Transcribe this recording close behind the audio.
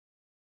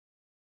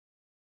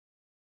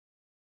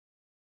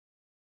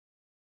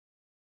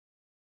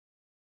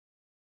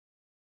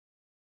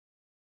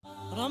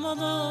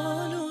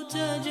رمضان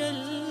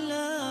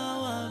تجلى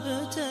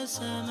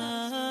وابتسم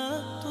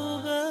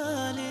طوبى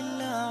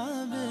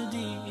للعبد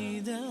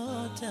إذا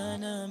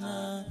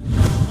تنما.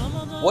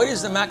 What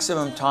is the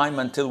maximum time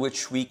until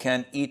which we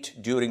can eat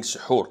during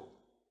suhoor?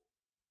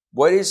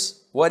 What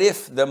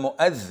if the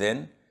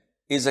muezzin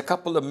is a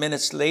couple of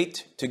minutes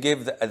late to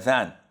give the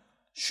adhan?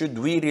 Should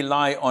we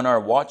rely on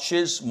our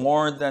watches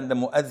more than the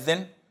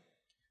muezzin?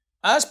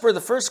 As per the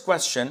first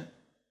question,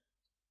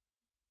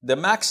 the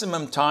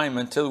maximum time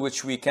until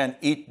which we can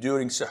eat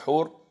during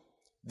suhoor,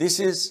 this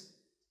is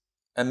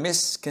a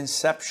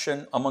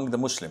misconception among the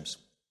Muslims.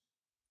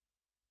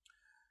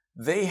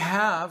 They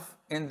have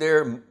in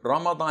their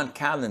Ramadan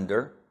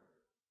calendar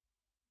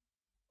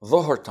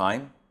Dhuhr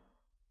time,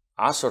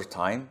 Asr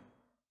time,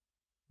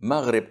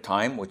 Maghrib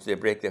time, which they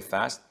break their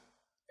fast,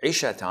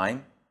 Isha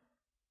time,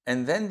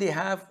 and then they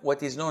have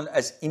what is known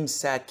as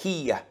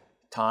Imsakiyah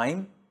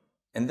time,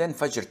 and then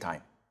Fajr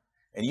time.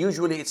 And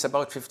usually it's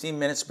about 15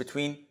 minutes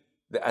between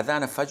the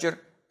Adhan of Fajr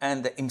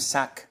and the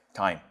Imsak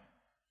time.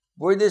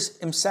 Where does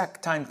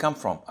Imsak time come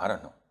from? I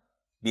don't know.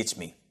 Beats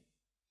me.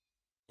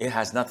 It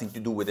has nothing to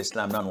do with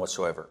Islam, none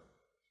whatsoever.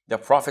 The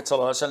Prophet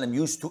ﷺ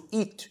used to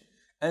eat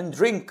and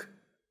drink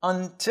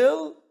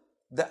until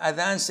the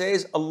Adhan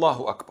says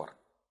Allahu Akbar.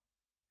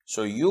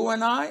 So you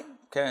and I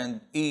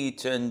can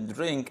eat and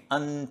drink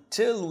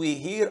until we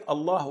hear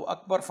Allahu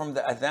Akbar from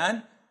the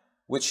Adhan,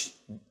 which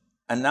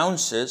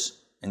announces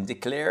and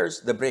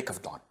declares the break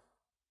of dawn.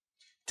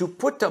 To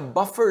put a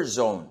buffer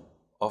zone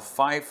of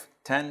 5,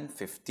 10,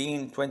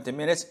 15, 20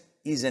 minutes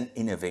is an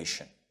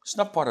innovation. It's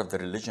not part of the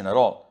religion at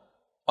all.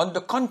 On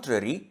the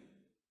contrary,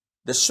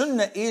 the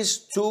sunnah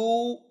is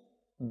to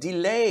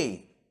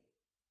delay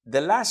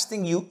the last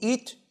thing you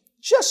eat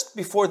just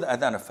before the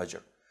Adhan of Fajr.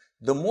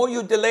 The more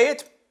you delay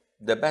it,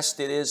 the best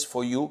it is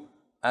for you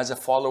as a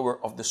follower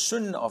of the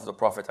sunnah of the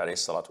Prophet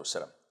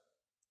ﷺ.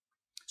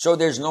 So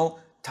there's no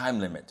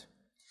time limit.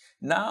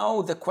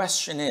 Now the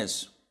question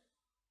is,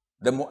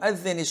 the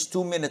muezzin is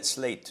 2 minutes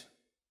late.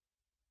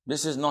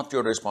 This is not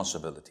your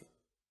responsibility.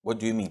 What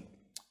do you mean?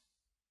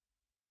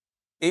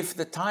 If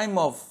the time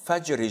of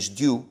Fajr is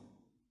due,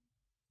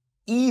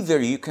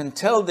 either you can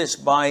tell this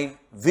by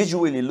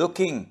visually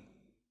looking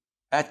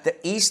at the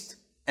east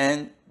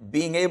and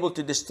being able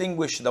to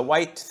distinguish the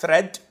white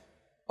thread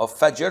of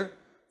Fajr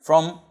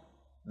from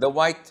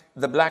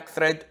the black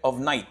thread of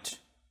night.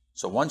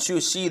 So once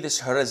you see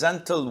this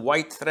horizontal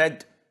white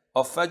thread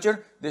of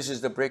Fajr, this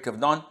is the break of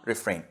dawn,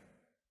 refrain.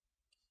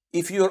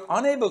 If you're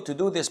unable to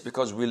do this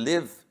because we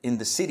live in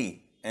the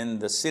city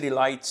and the city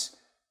lights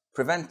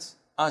prevent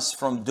us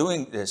from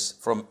doing this,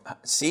 from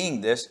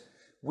seeing this,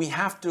 we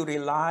have to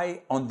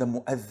rely on the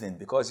muezzin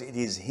because it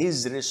is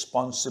his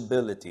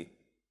responsibility.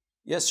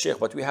 Yes, Sheikh,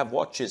 but we have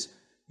watches.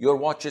 Your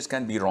watches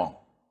can be wrong.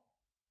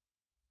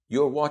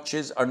 Your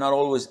watches are not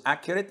always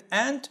accurate,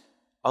 and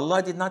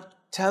Allah did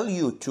not tell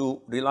you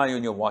to rely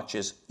on your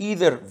watches.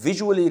 Either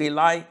visually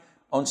rely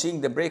on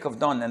seeing the break of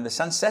dawn and the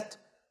sunset,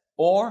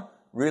 or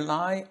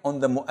rely on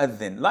the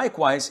muezzin.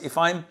 Likewise, if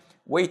I'm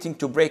waiting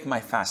to break my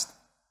fast,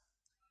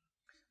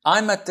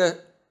 I'm at the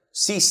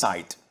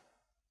seaside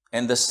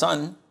and the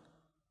sun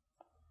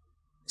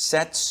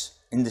sets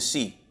in the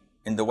sea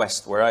in the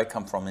west, where I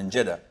come from, in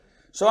Jeddah.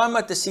 So I'm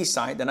at the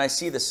seaside and I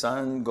see the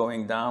sun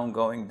going down,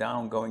 going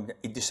down, going down.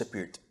 It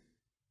disappeared.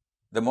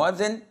 The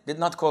muezzin did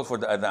not call for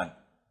the adhan.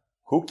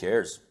 Who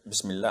cares?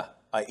 Bismillah,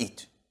 I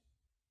eat.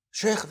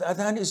 Sheikh, the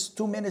adhan is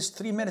 2 minutes,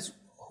 3 minutes.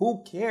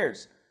 Who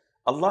cares?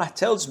 Allah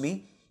tells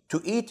me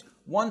to eat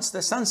once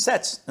the sun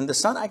sets, and the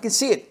sun, I can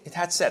see it, it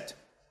had set.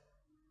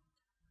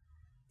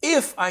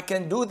 If I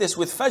can do this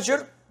with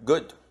Fajr,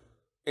 good.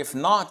 If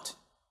not,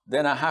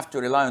 then I have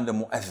to rely on the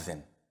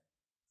muezzin.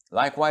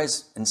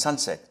 Likewise, in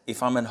sunset,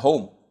 if I'm at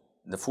home,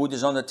 the food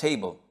is on the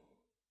table.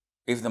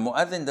 If the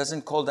muezzin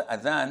doesn't call the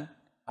adhan,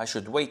 I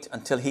should wait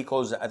until he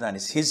calls the adhan.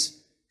 It's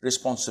his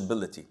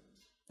responsibility.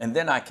 And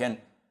then I can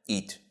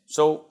eat.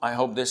 So I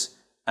hope this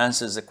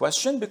answers the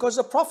question, because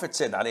the Prophet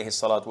said, alayhi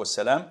salatu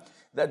wasalam,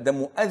 that the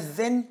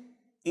muezzin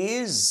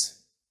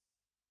is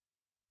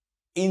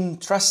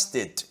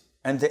entrusted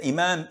and the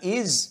imam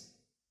is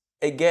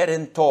a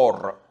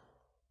guarantor.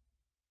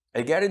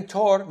 A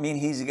guarantor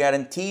means he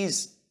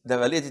guarantees the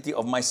validity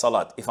of my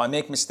salat. If I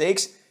make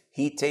mistakes,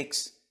 he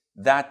takes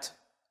that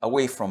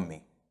away from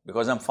me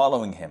because I'm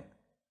following him.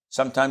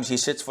 Sometimes he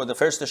sits for the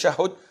first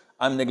tashahhud,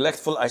 I'm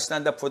neglectful, I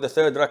stand up for the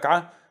third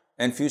rak'ah,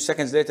 and a few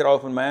seconds later I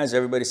open my eyes,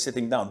 everybody's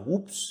sitting down.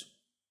 Whoops!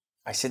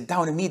 I sit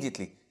down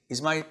immediately.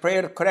 Is my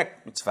prayer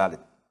correct? It's valid.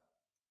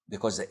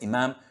 Because the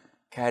imam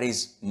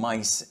carries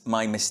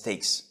my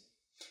mistakes.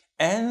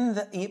 And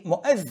the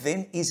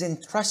muezzin is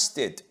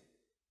entrusted.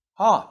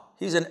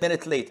 He's a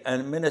minute late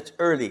and a minute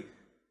early.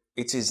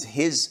 It is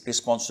his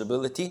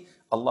responsibility.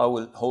 Allah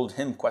will hold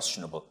him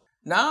questionable.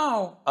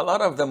 Now, a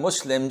lot of the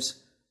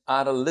Muslims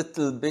are a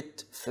little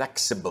bit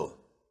flexible,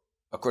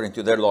 according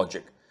to their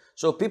logic.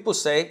 So people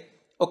say,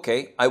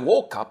 okay, I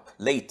woke up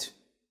late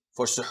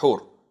for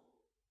suhoor.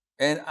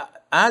 And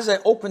as I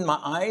opened my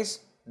eyes,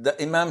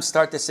 the imam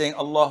started saying,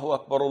 Allahu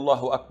Akbar,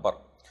 Allahu Akbar.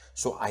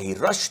 So I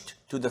rushed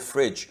to the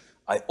fridge.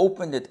 I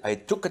opened it. I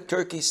took a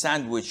turkey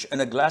sandwich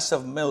and a glass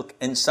of milk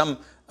and some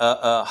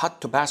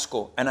hot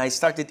Tabasco, and I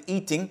started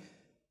eating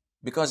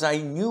because I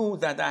knew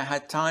that I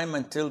had time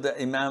until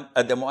the Imam,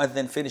 the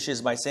Muezzin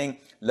finishes by saying,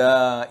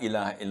 La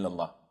ilaha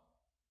illallah.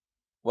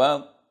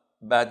 Well,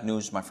 bad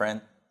news, my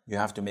friend. You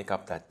have to make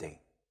up that day.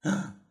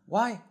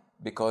 Why?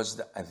 Because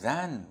the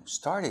Azan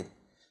started.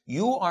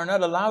 You are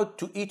not allowed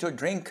to eat or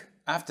drink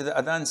after the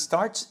Azan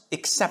starts,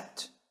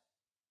 except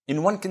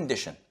in one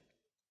condition.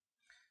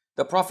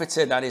 The Prophet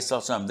said,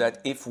 ﷺ,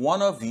 that if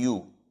one of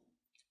you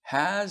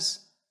has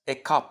a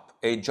cup,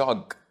 a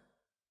jug,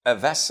 a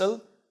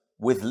vessel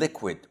with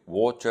liquid,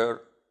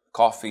 water,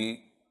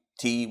 coffee,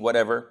 tea,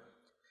 whatever,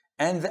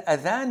 and the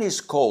Azan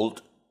is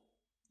cold,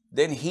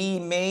 then he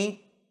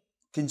may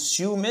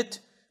consume it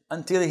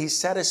until he's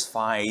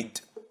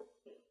satisfied.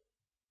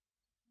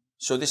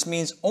 So this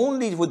means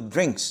only with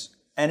drinks,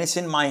 and it's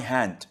in my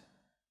hand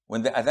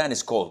when the Azan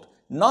is cold.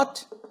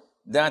 Not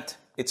that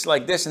it's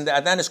like this and the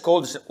Adhan is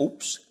cold,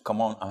 oops,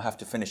 come on, I'll have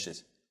to finish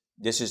this.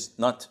 This is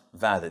not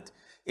valid.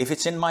 If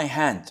it's in my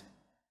hand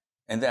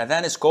and the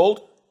Adhan is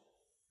cold,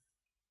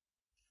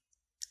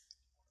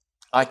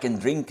 I can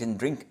drink and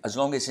drink as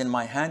long as it's in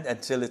my hand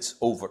until it's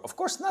over. Of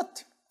course,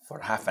 not for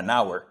half an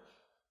hour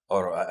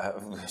or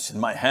it's in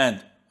my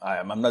hand,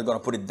 I'm not going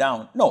to put it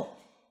down. No,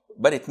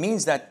 but it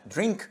means that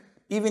drink,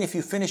 even if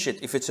you finish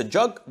it, if it's a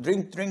jug,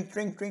 drink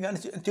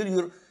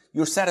until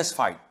you're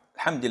satisfied.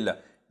 Alhamdulillah.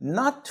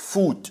 Not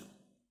food.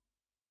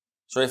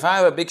 So if I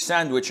have a big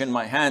sandwich in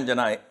my hand and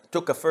I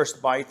took a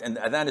first bite and the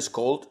Adhan is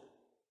cold,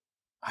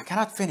 I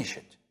cannot finish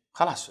it.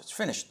 Khalas, it's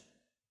finished.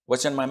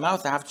 What's in my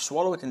mouth, I have to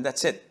swallow it and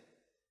that's it.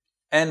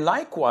 And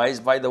likewise,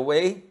 by the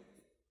way,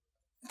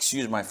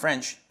 excuse my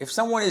French, if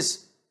someone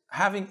is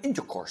having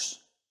intercourse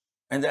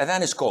and the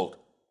Adhan is cold,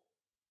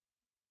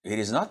 it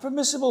is not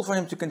permissible for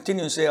him to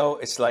continue and say, oh,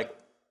 it's like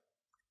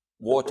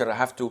water, I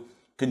have to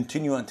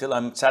continue until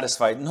I'm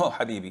satisfied. No,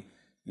 Habibi,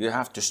 you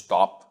have to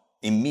stop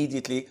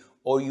immediately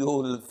or you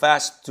will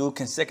fast 2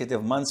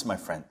 consecutive months, my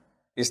friend.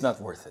 It's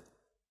not worth it.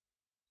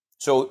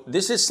 So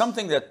this is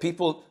something that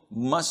people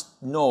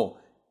must know.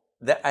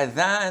 The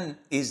Adhan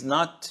is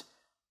not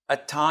a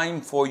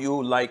time for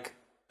you like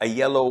a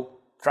yellow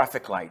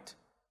traffic light.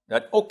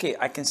 That, okay,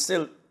 I can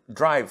still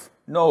drive.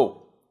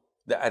 No,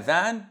 the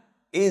Adhan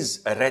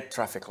is a red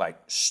traffic light.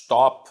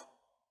 Stop.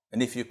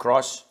 And if you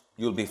cross,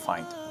 you'll be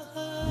fined.